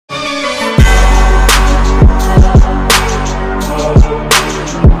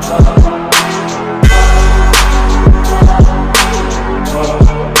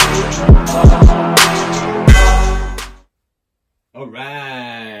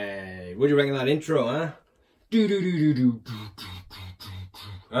What do you reckon of that intro, huh?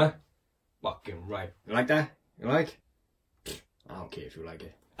 Huh? Fucking right. You like that? You like? I don't care if you like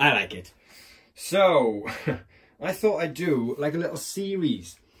it. I like it. So, I thought I'd do like a little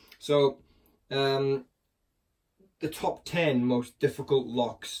series. So, the top 10 most difficult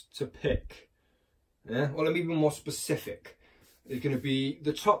locks to pick. Yeah? Well, I'm even more specific. It's going to be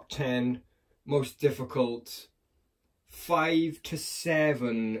the top 10 most difficult 5 to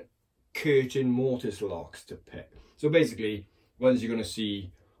 7 curtain mortise locks to pick. So basically, ones you're going to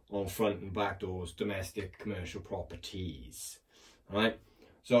see on front and back doors, domestic, commercial properties. Alright?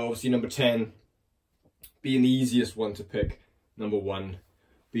 So obviously number 10 being the easiest one to pick. Number 1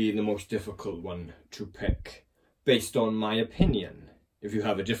 being the most difficult one to pick. Based on my opinion. If you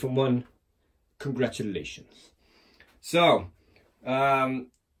have a different one, congratulations. So,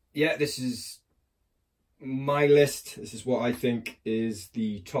 yeah, this is my list. This is what I think is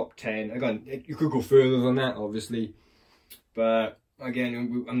the top 10. Again, you could go further than that, obviously. But,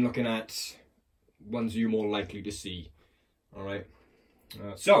 again, I'm looking at ones you're more likely to see. Alright.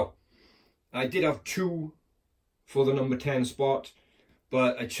 So, I did have 2 for the number 10 spot.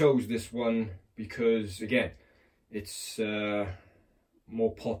 But I chose this one because, again, it's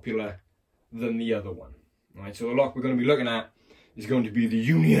more popular than the other one. Alright, so the lock we're going to be looking at is going to be the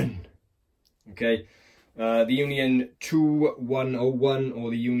Union. Okay, the Union 2101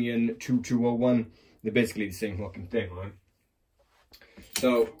 or the Union 2201. They're basically the same fucking thing, right?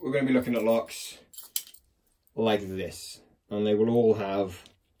 So we're going to be looking at locks like this, and they will all have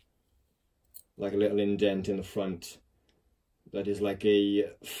like a little indent in the front that is like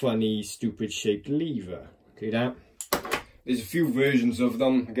a funny, stupid shaped lever. Okay, that. There's a few versions of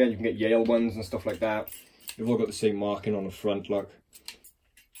them. Again, you can get Yale ones and stuff like that. They've all got the same marking on the front, look.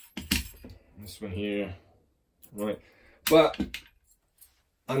 This one here. Right. But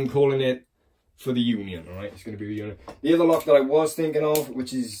I'm calling it for the Union, alright? It's going to be the Union. The other lock that I was thinking of,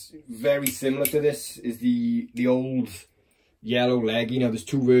 which is very similar to this, is the old yellow leggy. Now, there's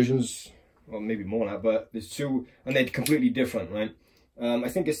 2 versions. Well, maybe more now, but there's 2, and they're completely different, right? I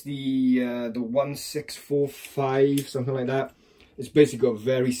think it's the 1645, something like that. It's basically got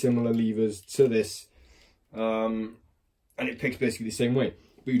very similar levers to this, and it picks basically the same way,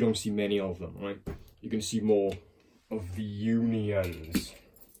 but you don't see many of them, right? You can see more of the Unions.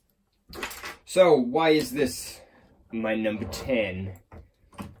 So, why is this my number 10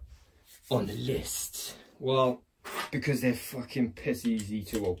 on the list? Well, because they're fucking piss easy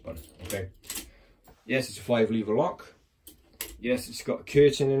to open, okay? Yes, it's a 5-lever lock. Yes, it's got a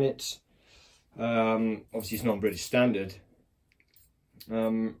curtain in it. Obviously, it's not British standard.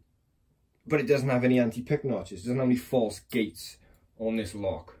 But it doesn't have any anti-pick notches. It doesn't have any false gates on this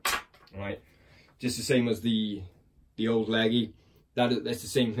lock, right? Just the same as the old leggy. That's the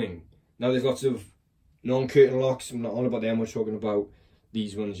same thing. Now, there's lots of non-curtain locks. I'm not on about them. We're talking about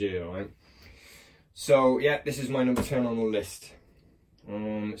these ones here, all right? So, yeah, this is my number 10 on the list.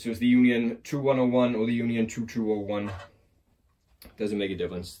 So it's the Union 2101 or the Union 2201. Doesn't make a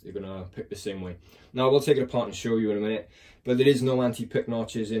difference. They're going to pick the same way. Now, we'll take it apart and show you in a minute. But there is no anti-pick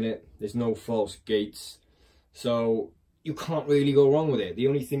notches in it. There's no false gates. So, you can't really go wrong with it. The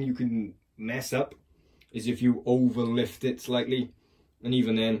only thing you can mess up is if you overlift it slightly. And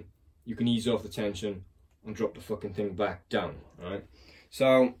even then, you can ease off the tension and drop the fucking thing back down. Alright?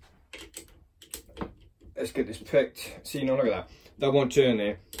 So, let's get this picked. See, now look at that. That won't turn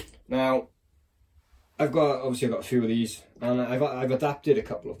there. Now, obviously I've got a few of these, and I've adapted a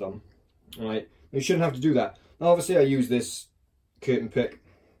couple of them. Alright, you shouldn't have to do that. Now, obviously I use this curtain pick.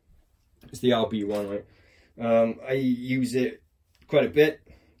 It's the RB one, right? I use it quite a bit.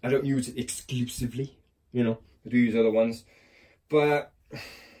 I don't use it exclusively, you know. I do use other ones, but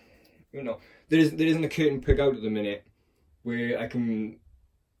you know, there isn't a curtain pick out at the minute where I can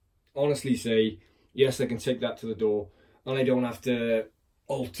honestly say, yes, I can take that to the door, and I don't have to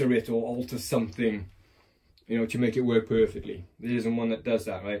alter it or alter something, you know, to make it work perfectly. There isn't one that does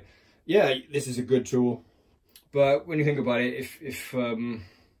that, right? Yeah, this is a good tool, but when you think about it, if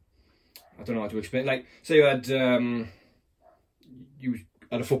I don't know how to explain. Like, say you had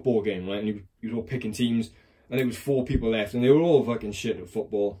a football game, right, and you were all picking teams, and there was 4 people left, and they were all fucking shit at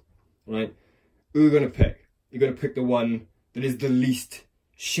football, right? Who are you gonna pick? You're gonna pick the one that is the least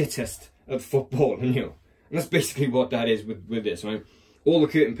shittest at football, you know. And that's basically what that is with this, right? All the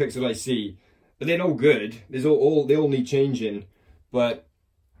curtain picks that I see, they're no good. They all need changing, but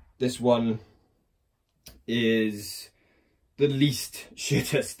this one is the least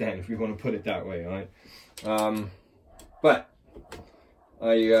shittest then, if we want to put it that way, right? But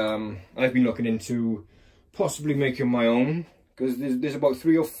I've been looking into possibly making my own because there's about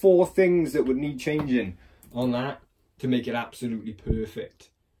 3 or 4 things that would need changing on that to make it absolutely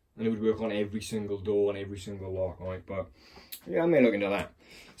perfect, and it would work on every single door and every single lock, right? But yeah, I may look into that.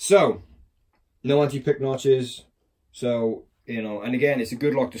 So no anti-pick notches, so you know, and again, it's a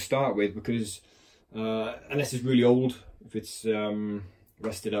good lock to start with, because unless it's really old, if it's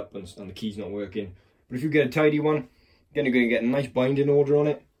rusted up and the key's not working. But if you get a tidy one, again, you're going to get a nice binding order on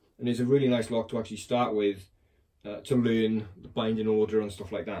it, and it's a really nice lock to actually start with, to learn the binding order and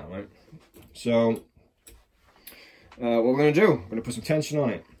stuff like that, right? So what we're going to do, we're going to put some tension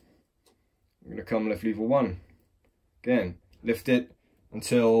on it. We're going to come lift lever 1. Again, lift it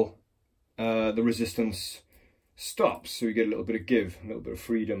until the resistance stops, so you get a little bit of give, a little bit of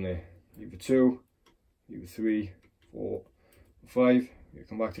freedom there. Lever 2, lever 3, 4, 5. You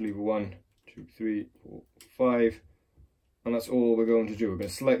come back to lever 1, 2, 3, 4, 5, and that's all we're going to do. We're going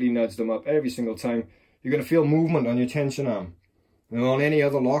to slightly nudge them up every single time. You're going to feel movement on your tension arm. Now on any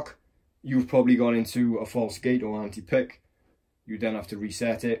other lock, you've probably gone into a false gate or anti-pick. You then have to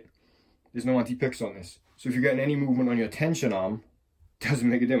reset it. There's no anti-picks on this. So if you're getting any movement on your tension arm, it doesn't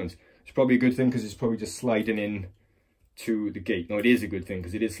make a difference. It's probably a good thing, because it's probably just sliding in to the gate. No, it is a good thing,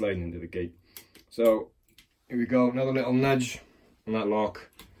 because it is sliding into the gate. So here we go, another little nudge, and that lock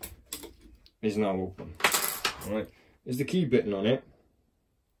is now open. All right, there's the key button on it.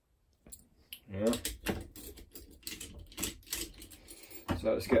 Yeah.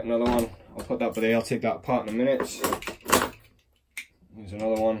 So let's get another one. I'll put that there. I'll take that apart in a minute. Here's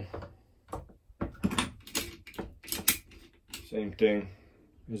another one. Same thing.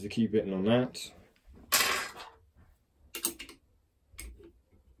 There's the key button on that.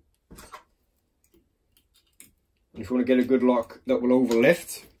 And if you want to get a good lock that will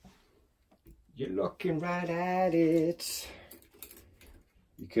overlift, you're looking right at it,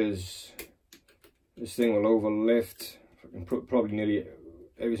 because this thing will overlift. I can put probably nearly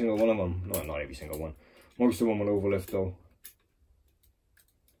every single one of them. No, not every single one. Most of them will overlift though.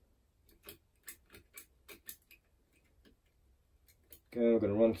 Okay, we're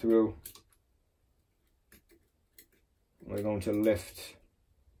going to run through. We're going to lift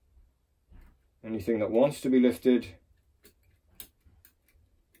anything that wants to be lifted.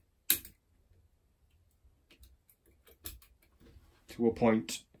 To a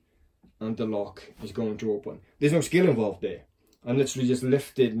point, and the lock is going to open. There's no skill involved there. I'm literally just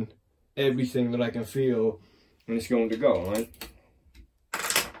lifting everything that I can feel, and it's going to go, right?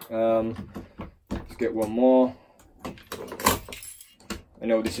 Let's get one more. I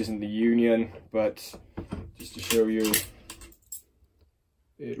know this isn't the Union, but just to show you,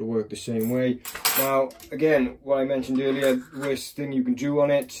 it'll work the same way. Now, again, what I mentioned earlier, the worst thing you can do on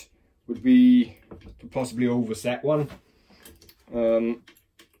it would be to possibly overset one.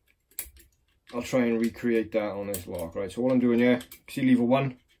 I'll try and recreate that on this lock, right? So all I'm doing here, see lever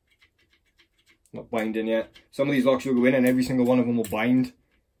 1, not binding yet. Some of these locks will go in and every single one of them will bind,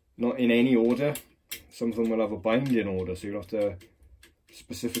 not in any order. Some of them will have a binding order, so you'll have to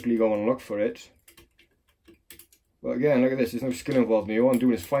specifically go and look for it. But again, look at this, there's no skill involved in here. All I'm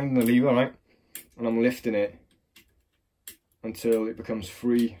doing is finding the lever, right? And I'm lifting it until it becomes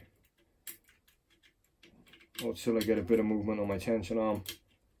free, or until I get a bit of movement on my tension arm.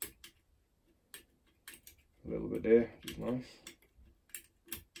 A little bit there, which is nice.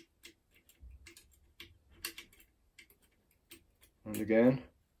 And again,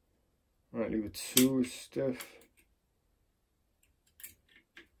 right, lever 2 is stiff.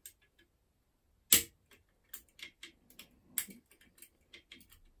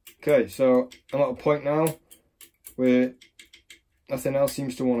 Okay, so I'm at a point now where nothing else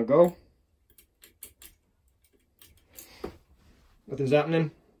seems to want to go. Nothing's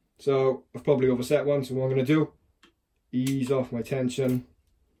happening. So I've probably overset one, so what I'm going to do, ease off my tension.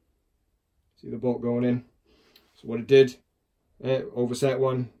 See the bolt going in. So what it did, overset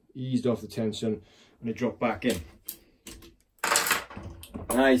one, eased off the tension, and it dropped back in.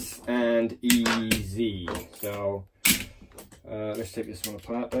 Nice and easy. So let's take this one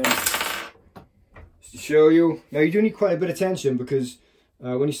apart then. Just to show you. Now you do need quite a bit of tension, because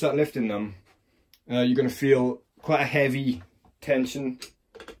when you start lifting them, you're going to feel quite a heavy tension,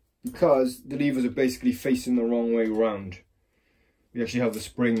 because the levers are basically facing the wrong way around. We actually have the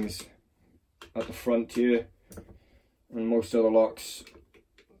springs at the front here, and most other locks,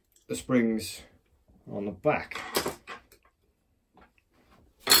 the springs are on the back.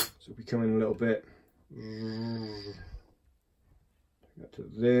 So we come in a little bit, get to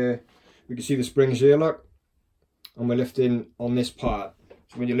there. We can see the springs here, look, and we're lifting on this part.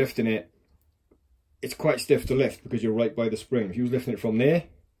 So when you're lifting it, it's quite stiff to lift because you're right by the spring. If you was lifting it from there,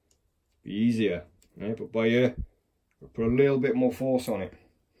 it'd be easier, right? But by here, Put a little bit more force on it.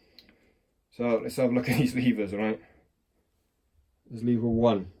 So let's have a look at these levers, alright? There's lever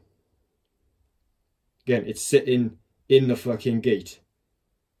 1. Again, it's sitting in the fucking gate.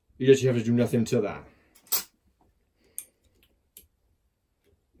 You just have to do nothing to that.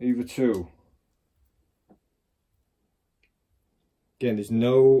 Lever 2. Again, there's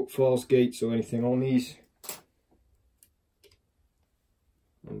no false gates or anything on these.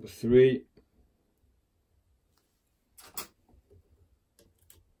 Number 3.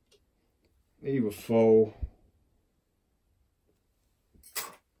 Lever 4.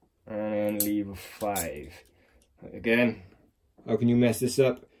 And lever 5. Again, how can you mess this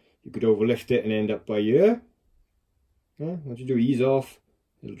up? You could overlift it and end up by here. What you do, ease off,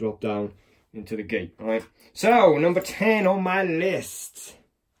 it'll drop down into the gate. Alright, so number 10 on my list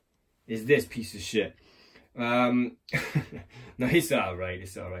is this piece of shit. No, it's alright,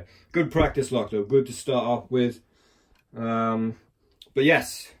 it's alright. Good practice lock though, good to start off with. But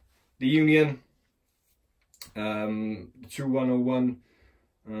yes, the Union, the 2101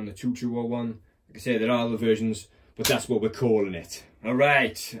 and the 2201. Like I say, there are other versions, but that's what we're calling it.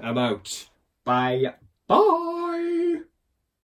 Alright, I'm out. Bye. Bye.